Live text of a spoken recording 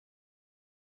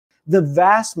The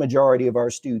vast majority of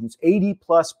our students,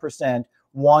 80+%,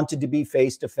 wanted to be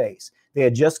face-to-face. They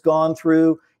had just gone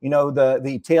through,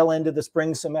 the tail end of the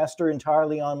spring semester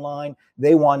entirely online.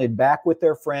 They wanted back with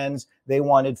their friends. They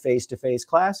wanted face-to-face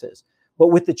classes. But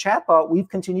with the chatbot, we've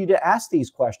continued to ask these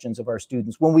questions of our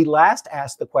students. When we last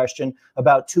asked the question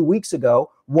about 2 weeks ago,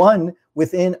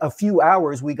 within a few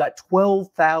hours, we got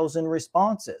 12,000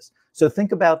 responses. So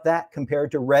think about that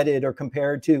compared to Reddit or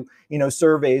compared to,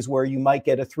 surveys where you might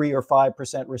get a 3 or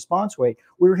 5% response rate.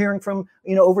 We're hearing from,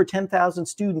 over 10,000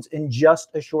 students in just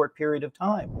a short period of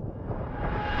time.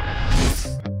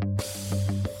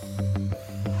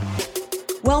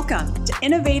 Welcome to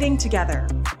Innovating Together,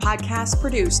 a podcast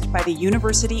produced by the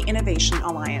University Innovation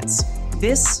Alliance.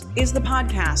 This is the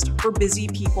podcast for busy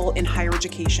people in higher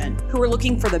education who are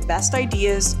looking for the best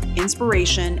ideas,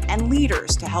 inspiration, and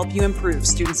leaders to help you improve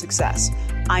student success.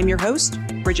 I'm your host,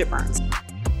 Bridget Burns.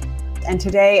 And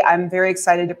today I'm very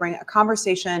excited to bring a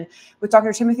conversation with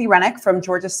Dr. Timothy Renick from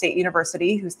Georgia State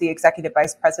University, who's the Executive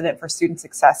Vice President for Student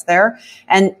Success there.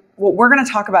 And what we're going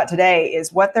to talk about today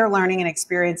is what they're learning and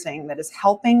experiencing that is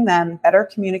helping them better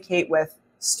communicate with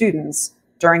students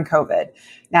during COVID.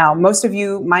 Now, most of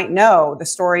you might know the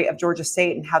story of Georgia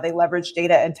State and how they leverage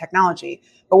data and technology.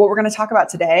 But what we're going to talk about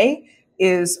today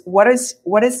is what is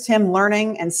Tim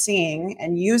learning and seeing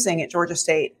and using at Georgia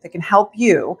State that can help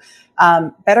you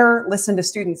better listen to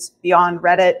students beyond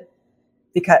Reddit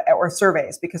or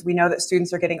surveys, because we know that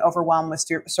students are getting overwhelmed with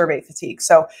survey fatigue.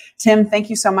 So Tim,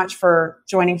 thank you so much for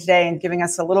joining today and giving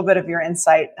us a little bit of your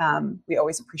insight. We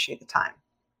always appreciate the time.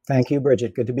 Thank you,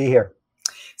 Bridget. Good to be here.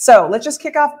 So let's just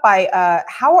kick off by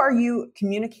how are you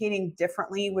communicating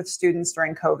differently with students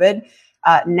during COVID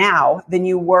now than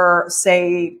you were,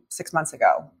 say, 6 months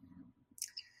ago?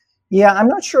 Yeah, I'm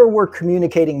not sure we're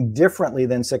communicating differently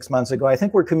than 6 months ago. I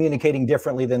think we're communicating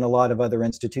differently than a lot of other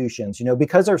institutions,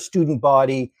 because our student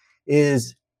body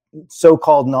is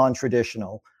so-called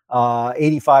non-traditional.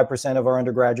 85% of our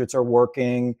undergraduates are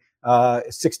working,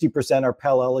 60% are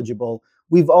Pell eligible.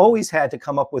 We've always had to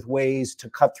come up with ways to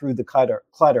cut through the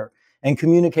clutter and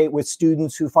communicate with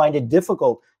students who find it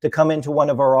difficult to come into one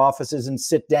of our offices and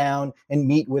sit down and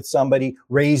meet with somebody,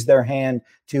 raise their hand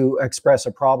to express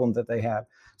a problem that they have.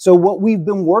 So what we've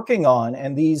been working on,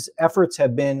 and these efforts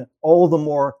have been all the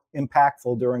more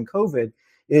impactful during COVID,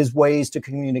 is ways to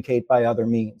communicate by other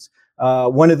means.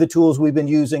 One of the tools we've been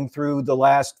using through the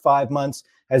last 5 months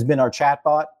has been our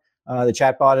chatbot. The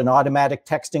chatbot, an automatic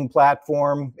texting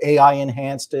platform, AI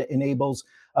enhanced, enables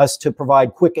us to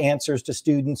provide quick answers to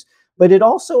students, but it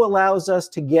also allows us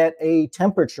to get a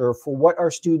temperature for what our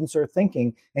students are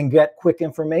thinking and get quick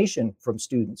information from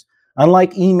students.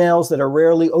 Unlike emails that are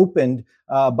rarely opened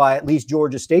by at least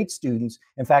Georgia State students,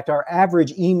 in fact, our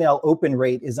average email open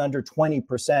rate is under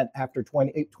 20% after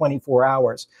 24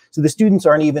 hours. So the students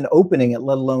aren't even opening it,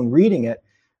 let alone reading it.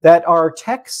 That our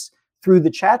texts through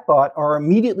the chatbot are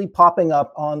immediately popping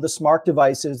up on the smart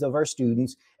devices of our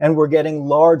students, and we're getting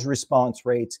large response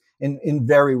rates in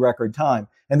very record time.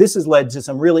 And this has led to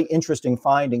some really interesting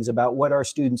findings about what our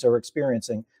students are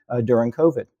experiencing during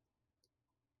COVID.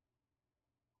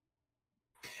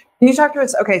 Can you talk to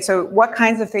us? Okay, so what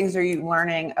kinds of things are you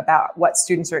learning about what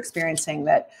students are experiencing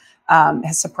that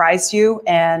has surprised you?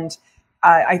 And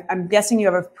I'm guessing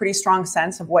you have a pretty strong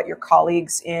sense of what your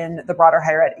colleagues in the broader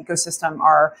higher ed ecosystem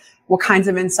are, what kinds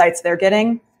of insights they're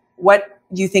getting. What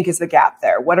do you think is the gap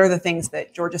there? What are the things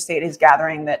that Georgia State is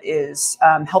gathering that is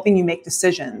helping you make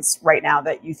decisions right now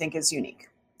that you think is unique?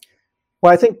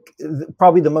 Well, I think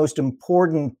probably the most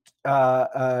important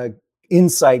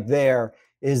insight there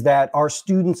is that our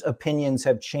students' opinions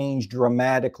have changed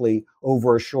dramatically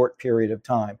over a short period of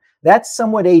time. That's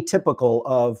somewhat atypical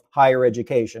of higher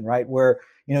education, right? Where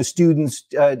students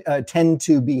tend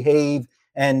to behave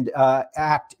and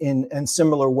act in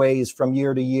similar ways from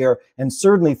year to year, and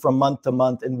certainly from month to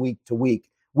month and week to week.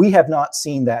 We have not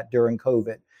seen that during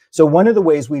COVID. So one of the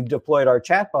ways we've deployed our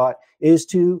chatbot is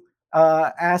to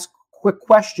ask quick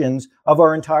questions of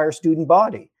our entire student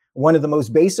body. One of the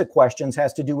most basic questions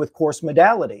has to do with course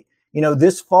modality.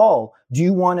 This fall, do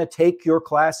you want to take your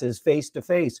classes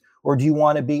face-to-face or do you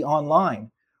want to be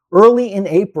online? Early in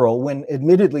April, when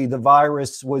admittedly the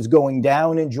virus was going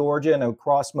down in Georgia and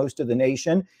across most of the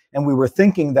nation, and we were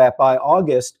thinking that by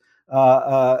August,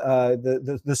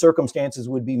 the circumstances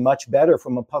would be much better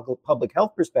from a public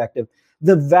health perspective,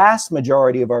 the vast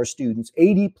majority of our students,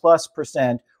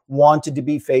 80+%, wanted to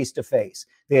be face-to-face.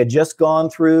 They had just gone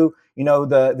through,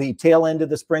 the tail end of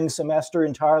the spring semester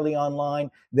entirely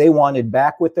online. They wanted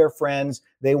back with their friends.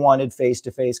 They wanted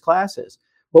face-to-face classes.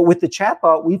 But with the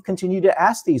chatbot, we've continued to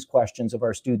ask these questions of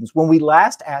our students. When we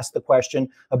last asked the question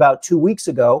about 2 weeks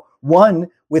ago,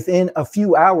 within a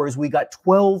few hours, we got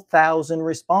 12,000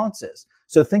 responses.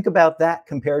 So think about that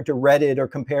compared to Reddit or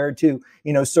compared to,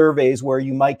 surveys where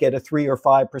you might get a 3 or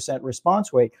 5%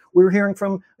 response rate. We're hearing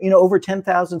from, over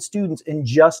 10,000 students in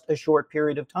just a short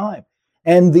period of time.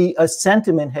 And the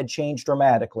sentiment had changed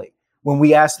dramatically. When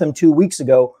we asked them 2 weeks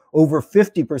ago, over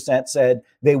 50% said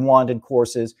they wanted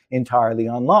courses entirely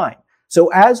online. So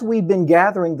as we've been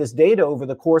gathering this data over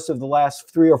the course of the last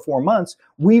 3 or 4 months,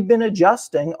 we've been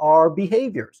adjusting our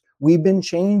behaviors. We've been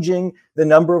changing the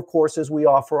number of courses we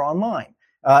offer online.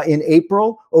 In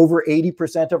April, over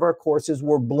 80% of our courses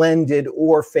were blended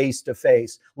or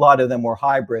face-to-face. A lot of them were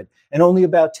hybrid, and only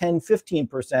about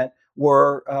 10-15%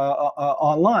 were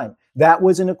online. That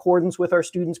was in accordance with our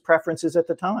students' preferences at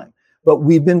the time. But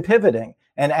we've been pivoting.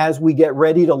 And as we get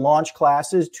ready to launch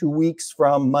classes 2 weeks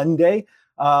from Monday,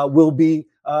 we'll be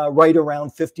right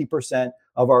around 50%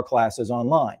 of our classes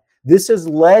online. This has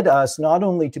led us not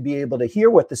only to be able to hear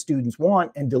what the students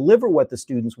want and deliver what the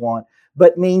students want,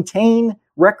 but maintain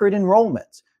record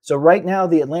enrollments. So right now,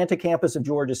 the Atlanta campus of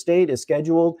Georgia State is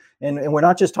scheduled, and we're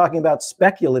not just talking about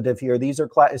speculative here. These are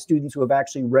students who have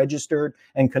actually registered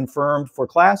and confirmed for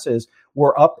classes.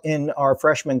 We're up in our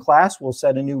freshman class. We'll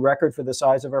set a new record for the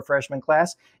size of our freshman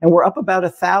class. And we're up about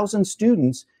 1,000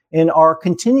 students in our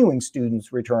continuing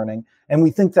students returning. And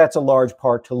we think that's a large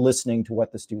part to listening to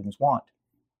what the students want.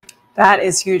 That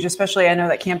is huge, especially I know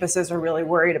that campuses are really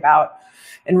worried about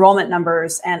enrollment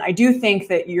numbers. And I do think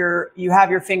that you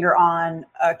have your finger on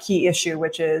a key issue,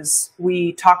 which is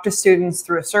we talk to students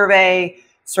through a survey,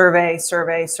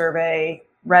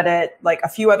 Reddit, like a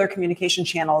few other communication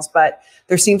channels, but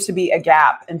there seems to be a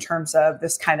gap in terms of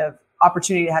this kind of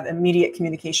opportunity to have immediate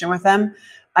communication with them.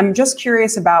 I'm just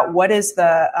curious about what is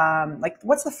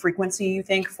what's the frequency you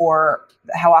think for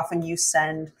how often you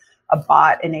send a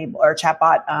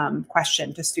chatbot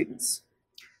question to students?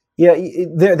 Yeah,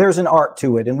 there's an art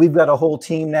to it, and we've got a whole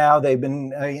team now. They've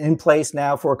been in place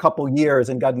now for a couple of years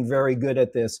and gotten very good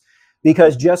at this,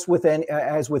 because just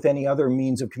as with any other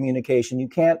means of communication, you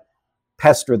can't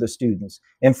pester the students.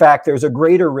 In fact, there's a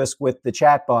greater risk with the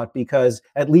chatbot because,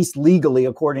 at least legally,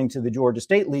 according to the Georgia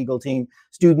State legal team,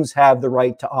 students have the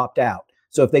right to opt out.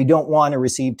 So if they don't want to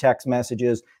receive text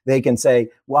messages, they can say,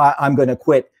 well, I'm going to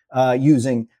quit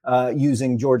using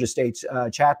Georgia State's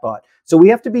chatbot. So we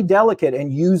have to be delicate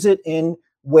and use it in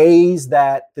ways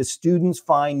that the students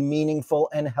find meaningful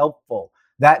and helpful.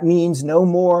 That means no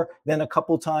more than a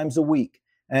couple times a week.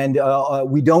 And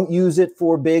we don't use it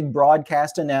for big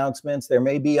broadcast announcements. There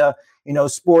may be a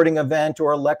sporting event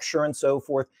or a lecture and so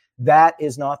forth. That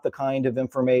is not the kind of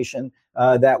information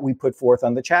that we put forth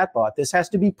on the chatbot. This has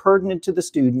to be pertinent to the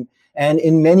student. And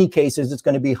in many cases, it's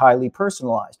going to be highly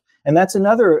personalized. And that's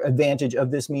another advantage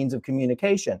of this means of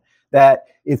communication, that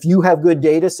if you have good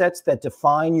data sets that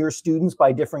define your students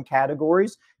by different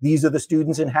categories, these are the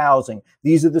students in housing,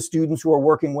 these are the students who are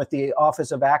working with the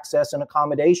Office of Access and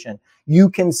Accommodation, you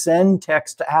can send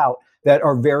text out that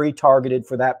are very targeted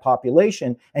for that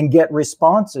population and get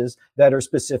responses that are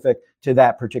specific to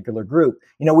that particular group.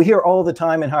 We hear all the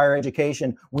time in higher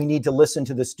education, we need to listen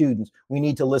to the students. We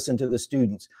need to listen to the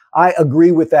students. I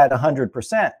agree with that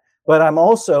 100%. But I'm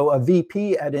also a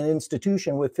VP at an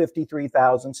institution with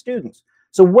 53,000 students.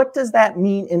 So what does that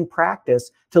mean in practice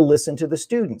to listen to the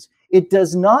students? It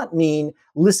does not mean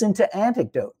listen to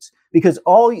anecdotes, because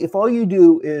if all you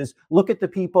do is look at the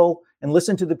people and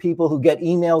listen to the people who get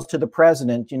emails to the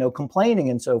president,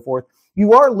 complaining and so forth,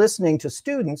 you are listening to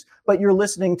students, but you're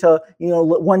listening to,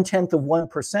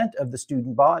 0.1% of the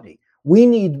student body. We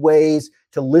need ways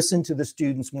to listen to the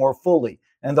students more fully.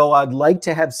 And though I'd like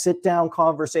to have sit-down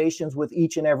conversations with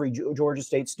each and every Georgia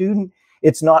State student,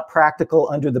 it's not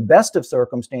practical under the best of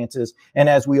circumstances. And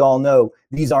as we all know,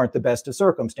 these aren't the best of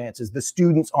circumstances. The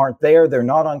students aren't there. They're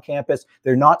not on campus.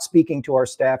 They're not speaking to our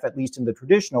staff, at least in the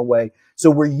traditional way.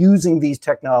 So we're using these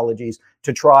technologies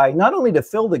to try not only to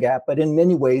fill the gap, but in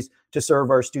many ways to serve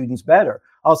our students better.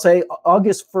 I'll say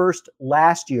August 1st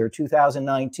last year,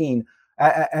 2019,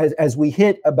 as we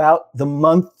hit about the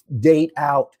month date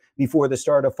out before the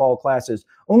start of fall classes,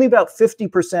 only about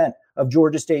 50% of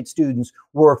Georgia State students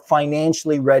were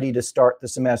financially ready to start the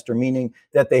semester, meaning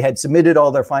that they had submitted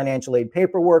all their financial aid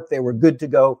paperwork, they were good to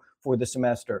go for the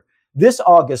semester. This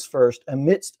August 1st,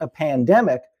 amidst a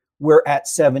pandemic, we're at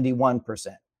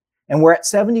 71%. And we're at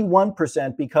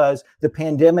 71% because the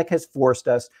pandemic has forced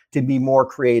us to be more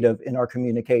creative in our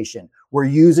communication. We're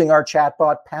using our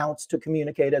chatbot Pounce to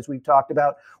communicate, as we've talked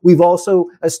about. We've also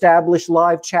established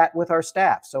live chat with our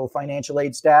staff. So financial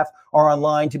aid staff are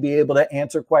online to be able to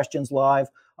answer questions live.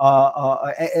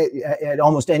 at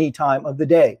almost any time of the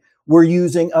day. We're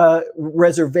using a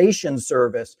reservation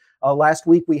service. Last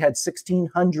week, we had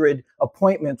 1,600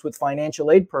 appointments with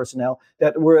financial aid personnel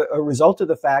that were a result of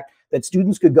the fact that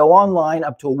students could go online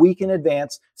up to a week in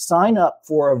advance, sign up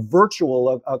for a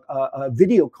virtual, a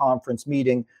video conference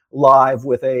meeting live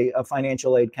with a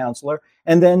financial aid counselor,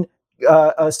 and then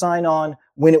sign on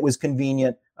when it was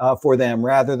convenient for them,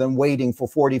 rather than waiting for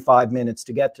 45 minutes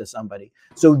to get to somebody.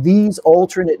 So these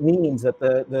alternate means that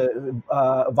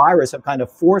the virus have kind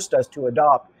of forced us to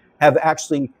adopt have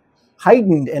actually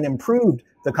heightened and improved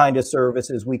the kind of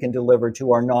services we can deliver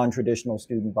to our non-traditional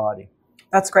student body.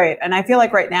 That's great. And I feel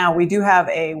like right now we have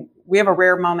a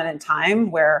rare moment in time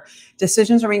where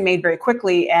decisions are being made very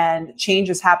quickly and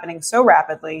change is happening so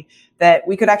rapidly that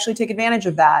we could actually take advantage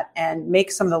of that and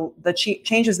make some of the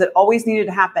changes that always needed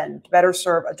to happen to better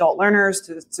serve adult learners,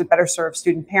 to better serve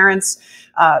student parents,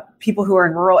 people who are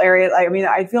in rural areas. I mean,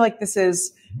 I feel like this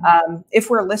is,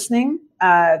 if we're listening,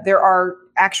 there are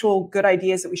actual good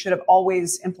ideas that we should have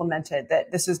always implemented,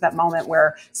 that this is that moment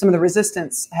where some of the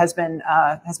resistance has been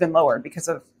lowered because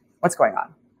of what's going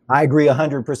on. I agree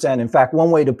 100%. In fact,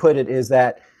 one way to put it is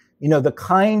that, the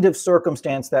kind of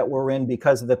circumstance that we're in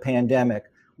because of the pandemic,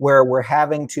 where we're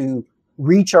having to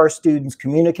reach our students,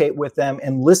 communicate with them,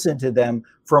 and listen to them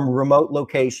from remote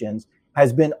locations,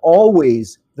 has been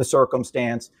always the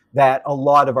circumstance that a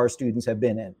lot of our students have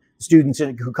been in. Students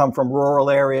who come from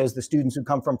rural areas, the students who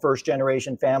come from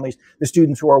first-generation families, the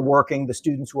students who are working, the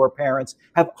students who are parents,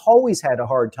 have always had a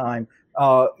hard time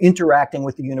interacting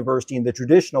with the university in the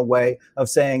traditional way of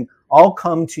saying, I'll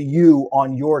come to you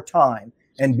on your time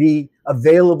and be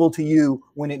available to you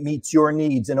when it meets your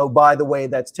needs. And oh, by the way,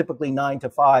 that's typically 9 to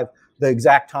 5, the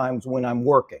exact times when I'm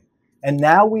working. And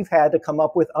now we've had to come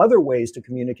up with other ways to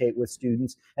communicate with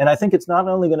students. And I think it's not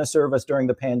only going to serve us during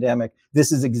the pandemic,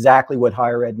 this is exactly what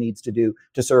higher ed needs to do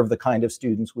to serve the kind of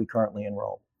students we currently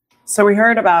enroll. So we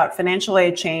heard about financial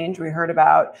aid change. We heard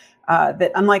about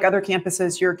that unlike other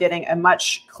campuses, you're getting a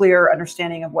much clearer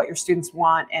understanding of what your students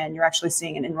want, and you're actually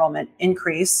seeing an enrollment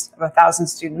increase of 1,000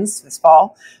 students this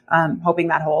fall, hoping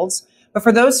that holds. But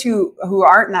for those who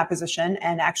aren't in that position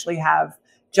and actually have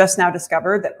just now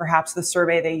discovered that perhaps the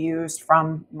survey they used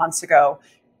from months ago,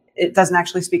 it doesn't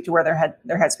actually speak to where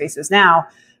their headspace is now.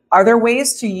 Are there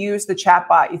ways to use the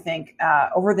chatbot, you think,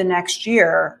 over the next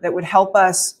year that would help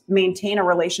us maintain a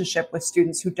relationship with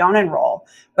students who don't enroll,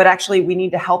 but actually we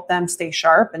need to help them stay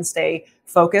sharp and stay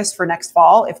focused for next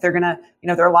fall? If they're gonna,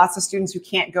 there are lots of students who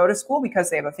can't go to school because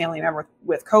they have a family member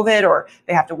with COVID, or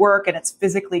they have to work and it's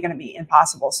physically gonna be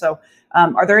impossible. So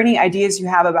are there any ideas you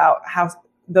have about how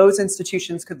those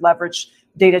institutions could leverage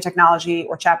data technology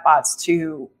or chatbots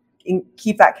to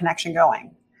keep that connection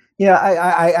going? Yeah,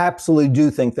 I absolutely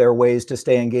do think there are ways to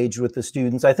stay engaged with the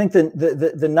students. I think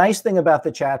the nice thing about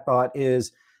the chatbot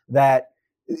is that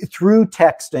through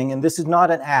texting, and this is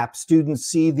not an app, students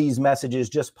see these messages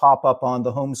just pop up on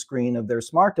the home screen of their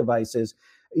smart devices.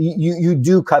 You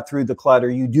do cut through the clutter.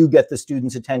 You do get the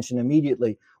students' attention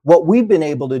immediately. What we've been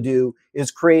able to do is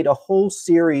create a whole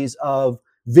series of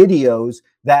videos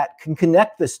that can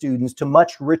connect the students to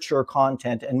much richer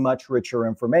content and much richer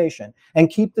information, and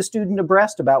keep the student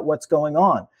abreast about what's going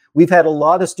on. We've had a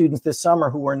lot of students this summer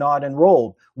who were not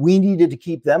enrolled. We needed to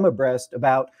keep them abreast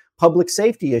about public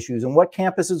safety issues and what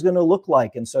campus is going to look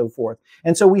like and so forth.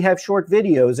 And so we have short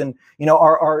videos, and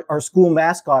our school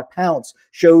mascot Pounce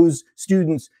shows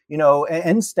students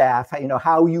and staff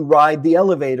how you ride the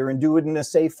elevator and do it in a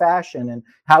safe fashion, and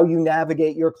how you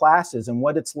navigate your classes, and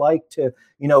what it's like to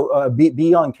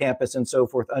be on campus and so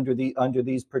forth under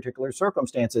these particular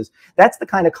circumstances. That's the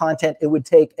kind of content it would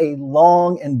take a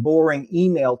long and boring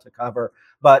email to cover,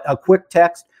 but a quick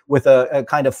text with a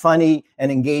kind of funny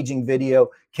and engaging video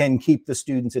can keep the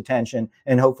students' attention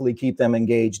and hopefully keep them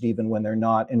engaged even when they're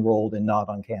not enrolled and not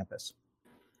on campus.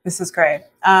 This is great.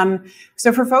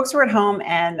 So for folks who are at home,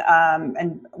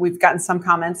 and we've gotten some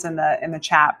comments in the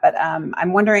chat, but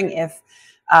I'm wondering if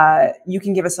you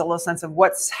can give us a little sense of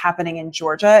what's happening in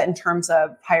Georgia in terms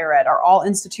of higher ed. Are all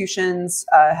institutions,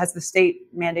 has the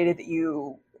state mandated that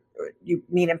you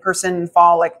meet in person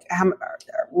fall? Like,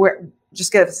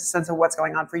 just give us a sense of what's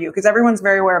going on for you, because everyone's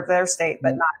very aware of their state,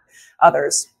 but not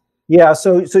others. Yeah,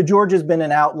 so Georgia's been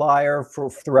an outlier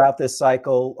throughout this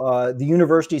cycle. The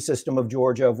university system of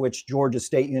Georgia, of which Georgia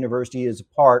State University is a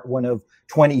part, one of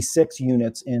 26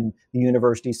 units in the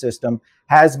university system,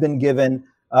 has been given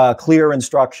clear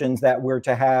instructions that we're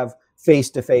to have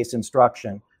face-to-face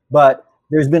instruction. But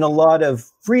there's been a lot of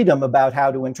freedom about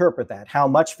how to interpret that. How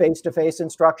much face-to-face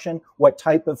instruction, what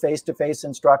type of face-to-face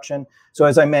instruction. So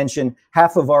as I mentioned,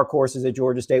 half of our courses at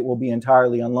Georgia State will be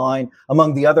entirely online.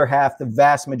 Among the other half, the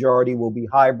vast majority will be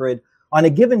hybrid. On a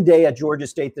given day at Georgia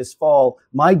State this fall,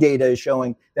 my data is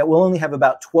showing that we'll only have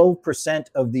about 12%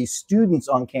 of the students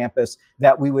on campus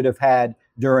that we would have had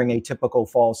during a typical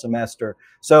fall semester.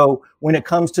 So when it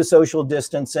comes to social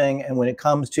distancing and when it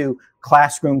comes to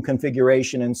classroom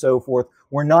configuration and so forth,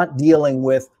 we're not dealing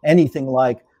with anything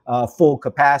like full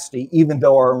capacity, even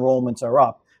though our enrollments are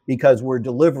up, because we're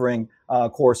delivering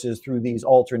courses through these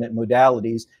alternate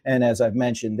modalities. And as I've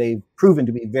mentioned, they've proven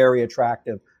to be very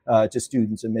attractive to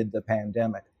students amid the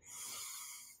pandemic.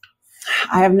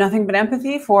 I have nothing but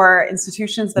empathy for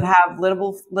institutions that have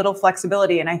little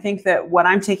flexibility. And I think that what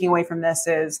I'm taking away from this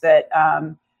is that,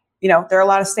 there are a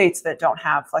lot of states that don't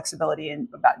have flexibility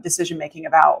about decision making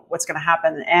about what's going to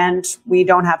happen, and we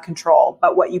don't have control.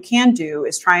 But what you can do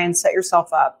is try and set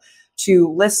yourself up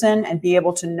to listen and be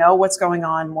able to know what's going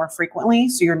on more frequently,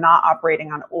 so you're not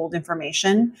operating on old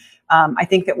information. I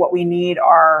think that what we need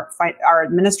are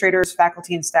administrators,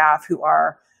 faculty, and staff who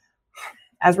are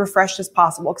as refreshed as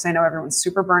possible, because I know everyone's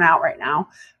super burnt out right now,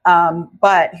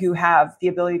 but who have the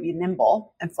ability to be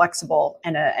nimble and flexible,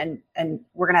 and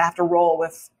we're going to have to roll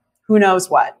with who knows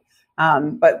what.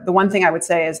 But the one thing I would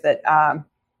say is that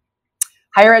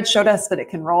higher ed showed us that it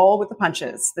can roll with the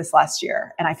punches this last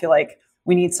year, and I feel like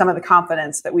we need some of the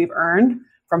confidence that we've earned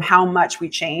from how much we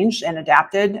changed and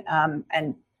adapted,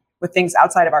 and with things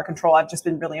outside of our control. I've just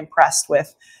been really impressed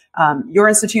with your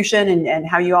institution and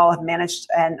how you all have managed,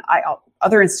 and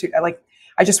other institutes.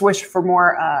 I just wish for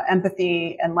more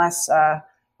empathy and less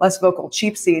vocal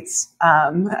cheap seats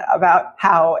about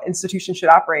how institutions should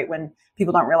operate when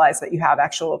people don't realize that you have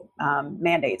actual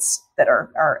mandates that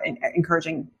are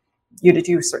encouraging you to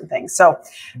do certain things. So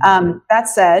that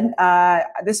said,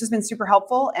 this has been super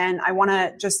helpful, and I want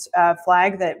to just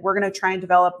flag that we're going to try and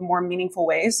develop more meaningful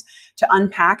ways to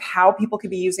unpack how people could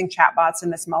be using chatbots in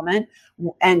this moment,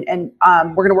 and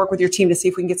we're going to work with your team to see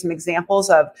if we can get some examples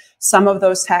of some of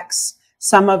those texts,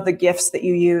 some of the GIFs that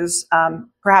you use,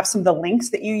 perhaps some of the links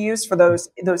that you use for those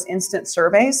instant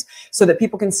surveys, so that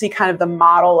people can see kind of the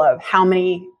model of how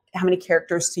many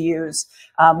characters to use,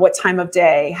 what time of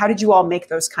day, how did you all make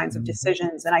those kinds of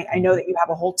decisions? And I know that you have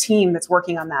a whole team that's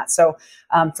working on that. So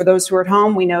for those who are at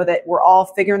home, we know that we're all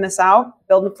figuring this out,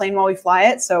 building the plane while we fly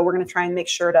it. So we're going to try and make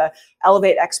sure to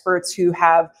elevate experts who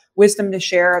have wisdom to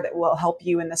share that will help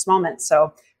you in this moment.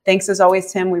 So thanks as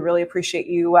always, Tim. We really appreciate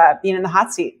you being in the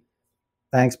hot seat.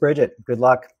 Thanks, Bridget. Good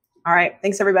luck. All right.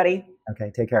 Thanks, everybody.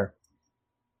 Okay, take care.